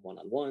himself doing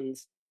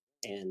one-on-ones.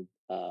 And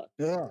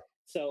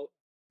so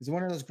is it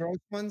one of those gross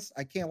ones?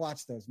 I can't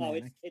watch those,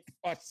 man. It's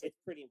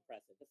pretty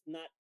impressive. It's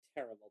not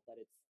terrible, but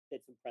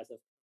it's impressive.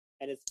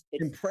 And it's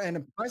an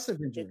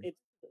impressive injury. It's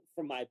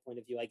from my point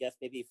of view, I guess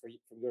maybe from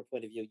your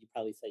point of view, you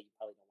probably say you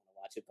probably don't want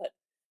to watch it, but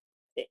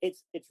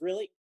it's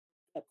really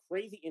a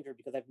crazy injury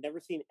because I've never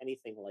seen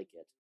anything like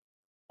it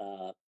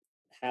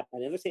happen.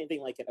 I've never seen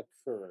anything like it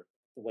occur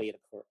the way it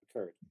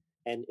occurred.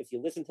 And if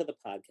you listen to the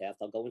podcast,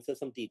 I'll go into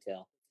some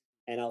detail.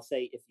 And I'll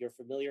say, if you're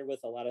familiar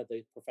with a lot of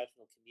the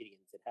professional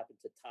comedians, it happened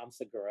to Tom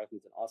Segura,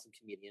 who's an awesome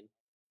comedian,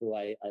 who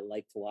I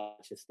like to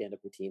watch his stand-up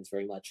routines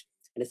very much.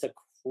 And it's a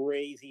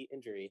crazy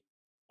injury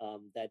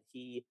that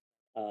he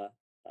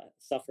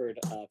suffered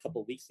a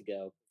couple of weeks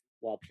ago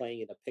while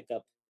playing in a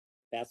pickup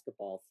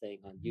basketball thing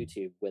on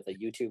YouTube with a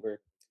YouTuber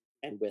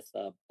and with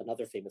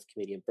another famous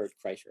comedian, Bert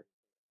Kreischer.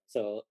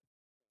 So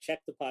check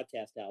the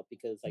podcast out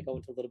because I go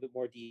into a little bit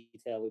more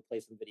detail. We play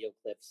some video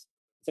clips.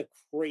 It's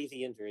a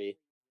crazy injury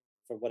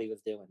for what he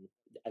was doing.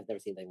 I've never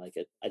seen anything like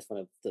it. I just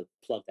wanted to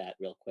plug that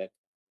real quick.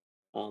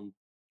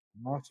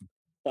 Awesome.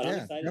 But I'm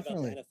excited about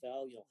the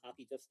NFL.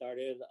 Hockey just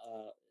started.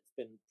 It's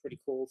been pretty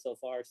cool so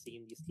far,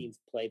 seeing these teams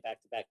play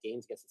back-to-back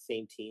games against the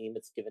same team.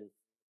 It's given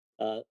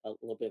a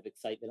little bit of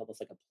excitement,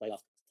 almost like a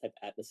playoff type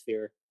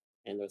atmosphere.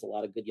 And there's a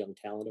lot of good young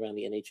talent around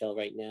the NHL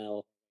right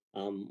now.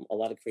 A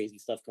lot of crazy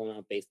stuff going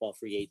on, baseball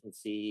free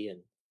agency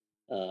and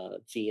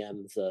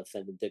GMs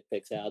sending dick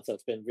pics out. So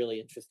it's been really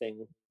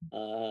interesting,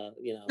 there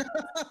on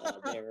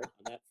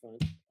that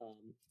front.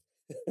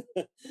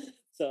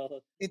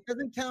 So it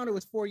doesn't count. It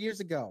was 4 years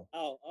ago.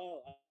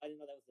 Oh, I didn't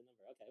know that was the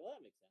number. Okay, well,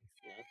 that makes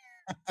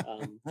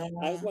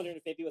sense. I was wondering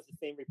if maybe it was the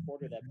same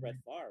reporter that Brett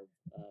Favre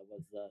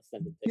was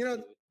sending pics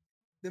to.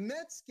 The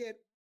Mets get,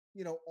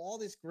 all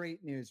this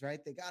great news,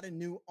 right? They got a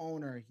new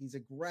owner. He's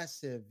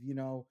aggressive.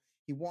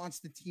 He wants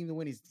the team to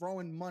win. He's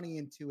throwing money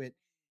into it.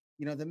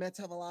 The Mets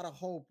have a lot of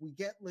hope. We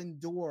get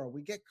Lindor.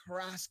 We get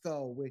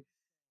Carrasco.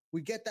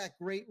 We get that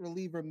great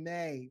reliever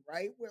May,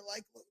 right? We're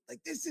like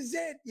this is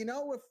it.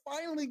 We're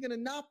finally going to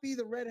not be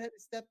the redheaded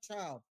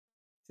stepchild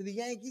to the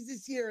Yankees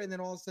this year. And then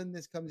all of a sudden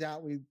this comes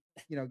out. We,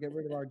 get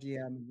rid of our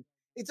GM.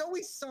 It's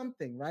always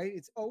something, right?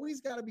 It's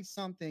always got to be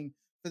something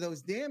for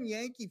those damn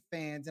Yankee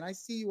fans. And I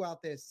see you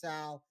out there,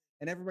 Sal,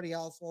 and everybody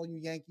else, all you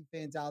Yankee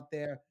fans out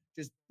there,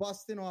 just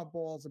busting our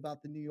balls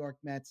about the New York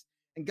Mets.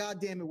 And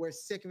goddamn it, we're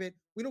sick of it.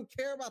 We don't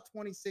care about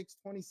 26,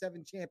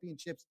 27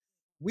 championships.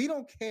 We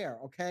don't care,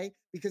 okay?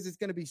 Because it's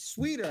going to be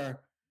sweeter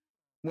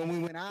when we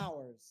win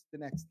ours the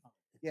next time.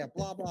 Yeah,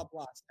 blah, blah,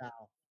 blah,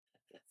 Sal.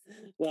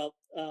 Well,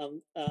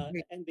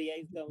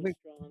 NBA is going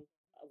strong.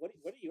 What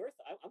are your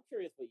I'm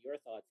curious what your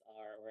thoughts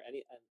are, or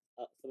any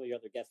some of your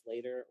other guests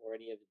later, or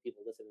any of the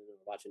people listening and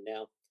watching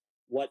now,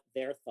 what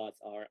their thoughts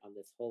are on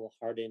this whole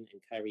Harden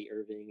and Kyrie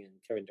Irving and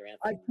Kevin Durant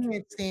thing. I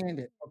can't stand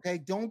it, okay?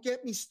 Don't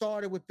get me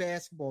started with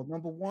basketball.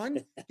 Number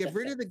one, get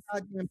rid of the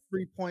goddamn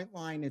three-point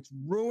line. It's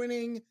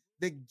ruining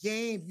the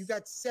game. You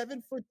got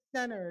 7-foot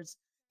centers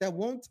that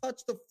won't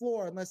touch the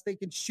floor unless they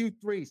can shoot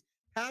threes.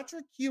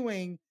 Patrick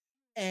Ewing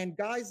and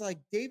guys like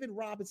David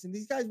Robinson,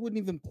 these guys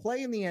wouldn't even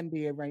play in the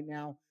NBA right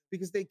now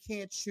because they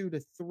can't shoot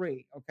a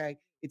three, okay?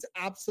 It's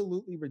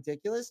absolutely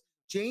ridiculous.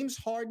 James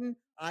Harden,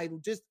 I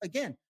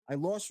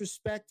lost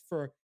respect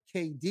for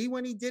KD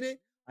when he did it.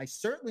 I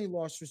certainly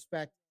lost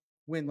respect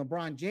when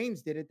LeBron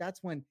James did it.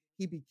 That's when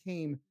he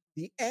became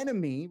the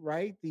enemy,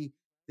 right?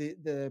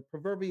 The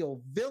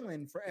proverbial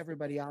villain for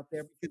everybody out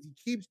there because he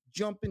keeps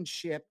jumping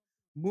ship,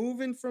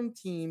 moving from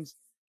teams.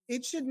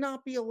 It should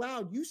not be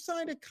allowed. You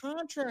signed a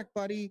contract,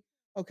 buddy,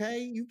 okay?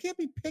 You can't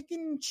be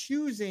picking and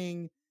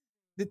choosing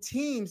the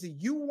teams that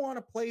you want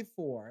to play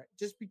for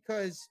just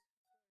because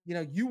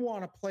you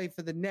want to play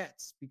for the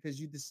Nets because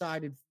you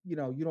decided, you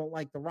don't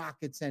like the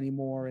Rockets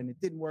anymore and it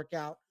didn't work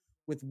out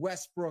with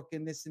Westbrook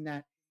and this and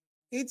that.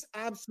 It's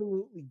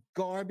absolutely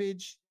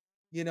garbage.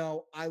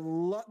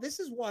 This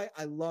is why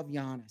I love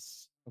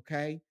Giannis,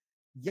 okay?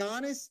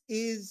 Giannis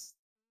is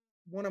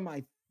one of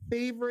my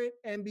favorite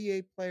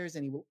NBA players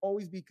and he will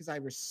always be because I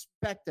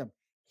respect him.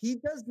 He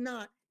does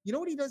not,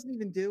 what he doesn't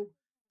even do?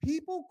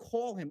 People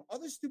call him,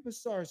 other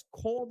superstars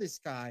call this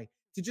guy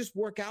to just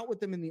work out with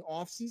them in the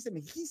offseason.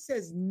 And he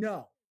says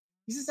no.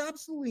 He says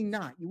absolutely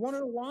not. You want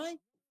to know why?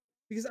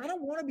 Because I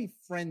don't want to be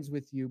friends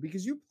with you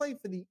because you play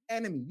for the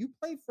enemy. You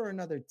play for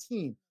another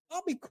team.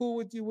 I'll be cool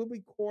with you. We'll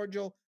be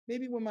cordial.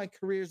 Maybe when my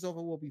career's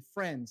over, we'll be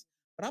friends.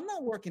 But I'm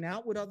not working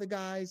out with other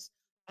guys.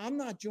 I'm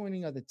not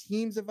joining other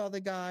teams of other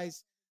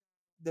guys.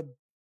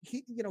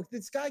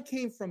 This guy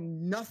came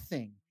from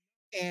nothing.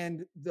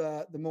 And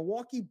the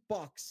Milwaukee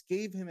Bucks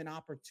gave him an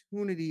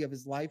opportunity of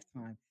his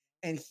lifetime.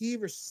 And he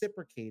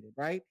reciprocated,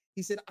 right?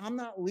 He said, I'm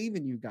not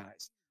leaving you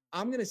guys.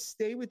 I'm going to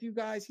stay with you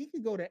guys. He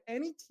could go to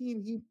any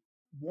team he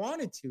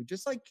wanted to,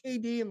 just like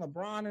KD and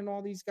LeBron and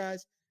all these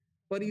guys,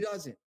 but he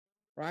doesn't,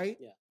 right?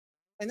 Yeah.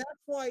 And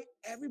that's why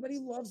everybody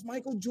loves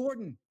Michael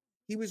Jordan.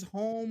 He was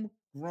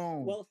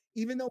homegrown. Well,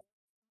 even though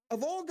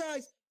of all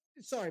guys,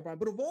 sorry, Brian,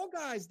 but of all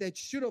guys that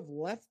should have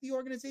left the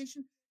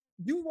organization,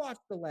 you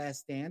watched The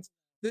Last Dance.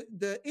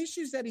 The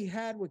issues that he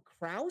had with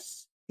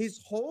Krause,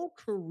 his whole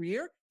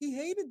career, he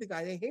hated the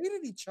guy. They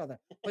hated each other,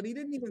 but he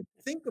didn't even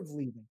think of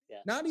leaving.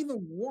 Yeah. Not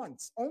even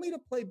once, only to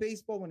play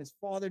baseball when his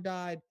father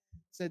died.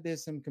 Said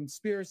there's some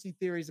conspiracy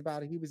theories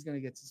about it. He was going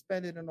to get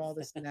suspended and all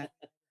this and that.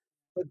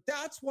 But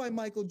that's why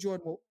Michael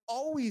Jordan will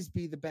always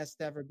be the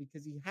best ever,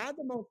 because he had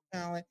the most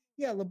talent.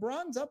 Yeah,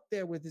 LeBron's up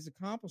there with his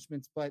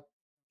accomplishments, but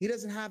he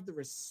doesn't have the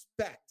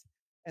respect.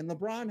 And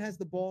LeBron has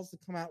the balls to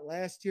come out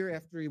last year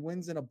after he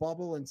wins in a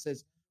bubble and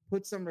says,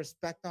 put some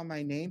respect on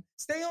my name.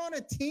 Stay on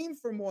a team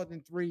for more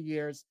than 3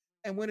 years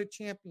and win a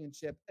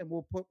championship, and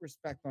we'll put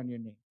respect on your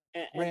name.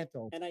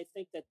 And I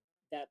think that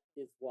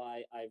is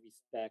why I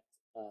respect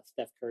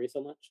Steph Curry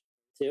so much,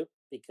 too,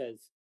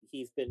 because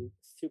he's been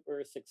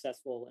super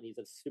successful and he's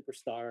a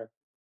superstar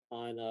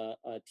on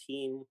a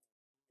team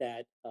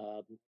that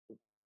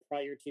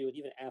prior to and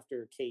even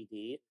after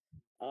KD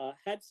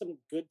had some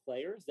good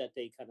players that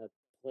they kind of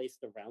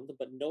placed around them,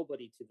 but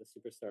nobody to the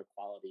superstar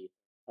quality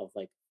of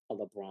like a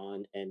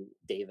LeBron and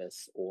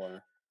Davis,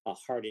 or a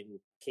Harden,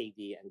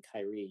 KD, and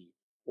Kyrie,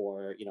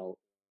 or, you know,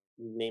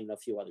 name a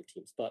few other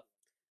teams. But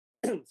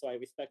so I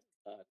respect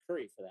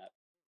Curry for that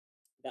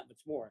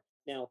much more.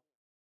 Now,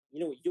 you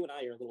know, you and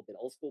I are a little bit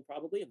old school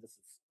probably, and this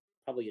is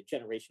probably a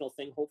generational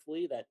thing,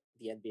 hopefully, that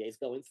the NBA is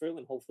going through.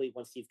 And hopefully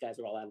once these guys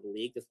are all out of the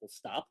league, this will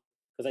stop.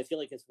 Because I feel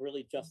like it's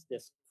really just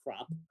this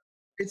crop.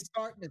 It's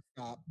starting to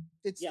stop.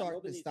 It's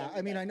starting to stop.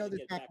 I mean, I know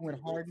this happened with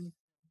Harden.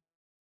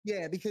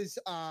 Yeah, because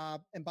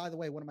and by the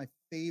way, one of my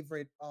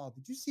favorite,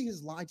 did you see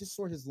his line? I just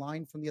saw his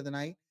line from the other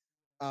night.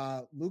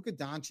 Luka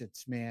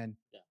Doncic, man.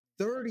 Yeah.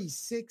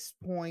 36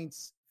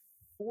 points,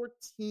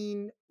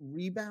 14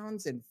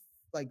 rebounds, and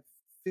like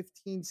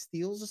 15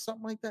 steals or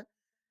something like that.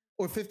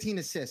 Or 15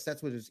 assists.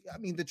 That's what it is. I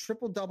mean, the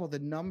triple-double, the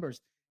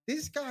numbers.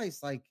 This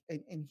guy's like,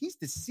 and he's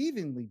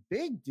deceivingly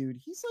big, dude.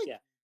 He's like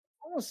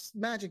almost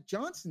Magic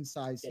Johnson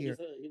size here.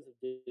 He's a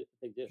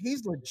big dude.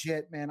 He's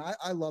legit, man.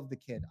 I love the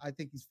kid. I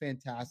think he's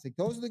fantastic.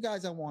 Those are the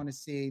guys I want to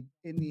see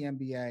in the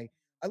NBA.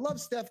 I love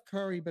Steph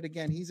Curry, but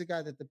again, he's a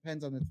guy that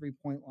depends on the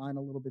three-point line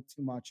a little bit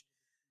too much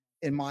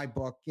in my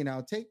book. You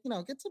know,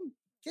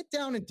 get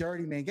down and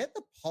dirty, man. Get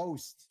the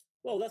post.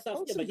 Well, that's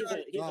not. Yeah, but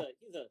he's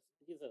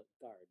a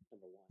guard,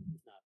 number one.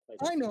 He's not.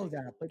 I know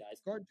that, but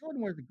guard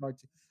Jordan wears the guard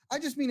too. I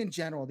just mean in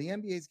general, the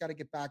NBA's got to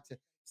get back to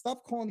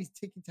stop calling these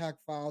ticky-tack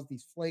fouls,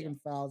 these flagrant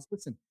fouls.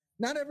 Listen,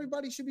 not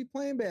everybody should be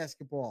playing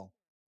basketball.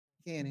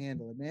 Can't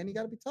handle it, man. You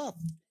got to be tough.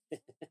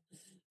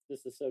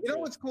 This is so. You know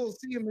what's cool?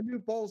 Seeing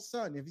Manute Bol's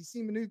son. Have you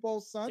seen Manute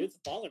Bol's son? Dude's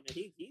a baller,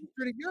 man. He's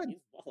pretty good. He's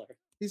a baller.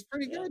 He's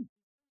pretty good.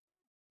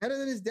 Better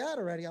than his dad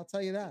already. I'll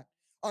tell you that.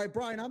 All right,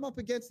 Brian, I'm up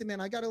against it, man.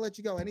 I got to let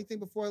you go. Anything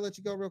before I let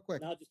you go real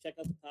quick? No, just check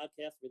out the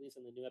podcast,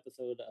 releasing the new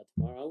episode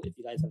tomorrow. If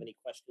you guys have any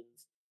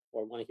questions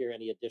or want to hear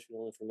any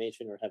additional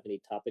information or have any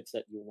topics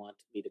that you want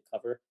me to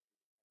cover,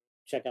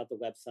 check out the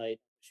website.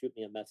 Shoot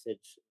me a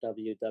message,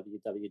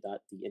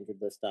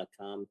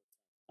 www.theinjuredlist.com.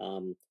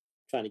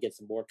 Trying to get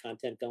some more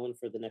content going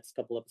for the next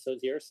couple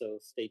episodes here, so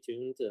stay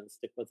tuned and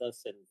stick with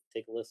us and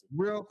take a listen.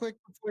 Real quick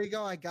before you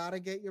go, I gotta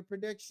get your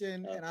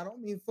prediction, and I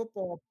don't mean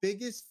football.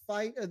 Biggest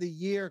fight of the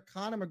year: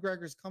 Conor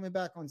McGregor's coming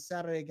back on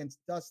Saturday against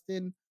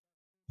Dustin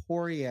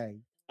Poirier.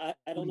 I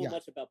don't know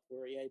much about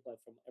Poirier, but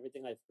from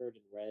everything I've heard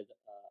and read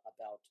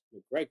about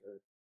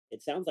McGregor,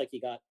 it sounds like he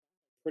got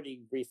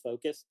pretty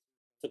refocused,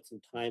 took some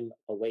time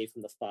away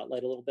from the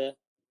spotlight a little bit,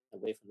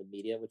 away from the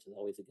media, which is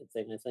always a good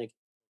thing, I think.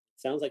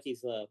 Sounds like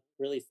he's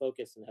really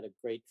focused and had a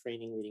great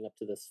training leading up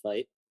to this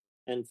fight.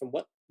 And from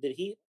what I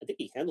think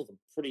he handled him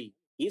pretty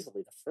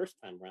easily the first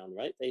time round,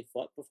 right? They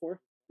fought before.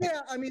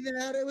 Yeah, I mean,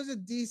 it was a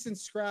decent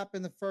scrap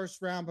in the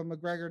first round, but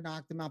McGregor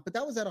knocked him out. But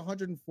that was at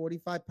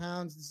 145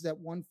 pounds. This is at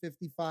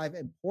 155,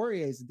 and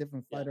Poirier is a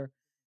different fighter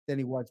than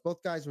he was.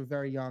 Both guys were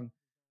very young.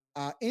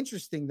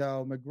 Interesting,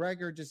 though,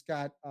 McGregor just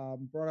got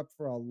brought up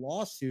for a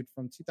lawsuit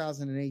from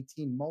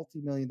 2018,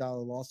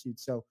 multi-million-dollar lawsuit.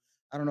 So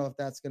I don't know if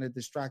that's going to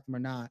distract him or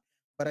not.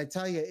 But I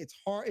tell you, it's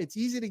hard. It's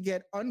easy to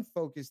get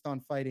unfocused on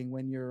fighting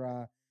when you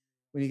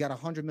got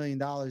 $100 million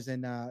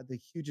and the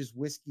hugest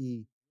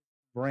whiskey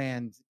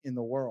brand in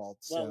the world.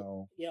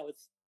 Well,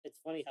 it's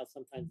funny how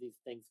sometimes these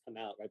things come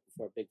out right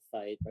before a big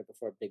fight, right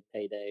before a big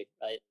payday,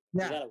 right?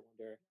 Yeah. You gotta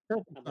wonder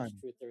how much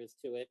truth there is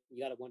to it. You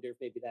gotta wonder if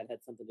maybe that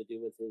had something to do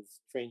with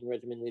his training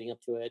regimen leading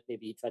up to it.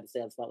 Maybe he tried to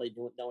stay on spotlight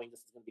knowing this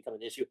is going to become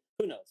an issue.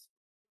 Who knows?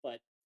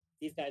 But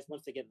these guys,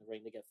 once they get in the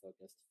ring, they get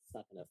focused. It's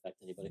not going to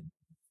affect anybody.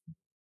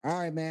 All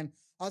right, man.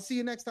 I'll see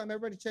you next time.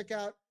 Everybody check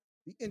out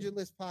the Injured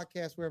List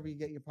podcast, wherever you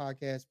get your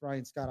podcast.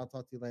 Brian Scott, I'll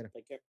talk to you later.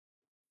 Take care.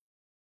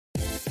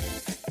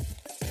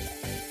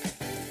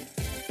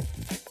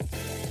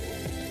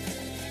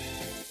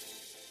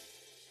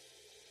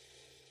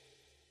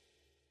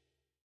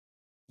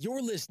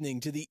 You're listening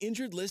to the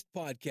Injured List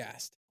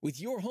podcast with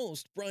your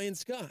host, Brian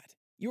Scott,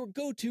 your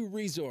go-to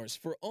resource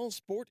for all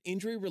sport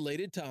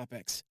injury-related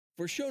topics.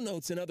 For show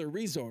notes and other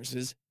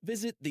resources,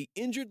 visit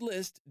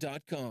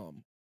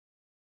theinjuredlist.com.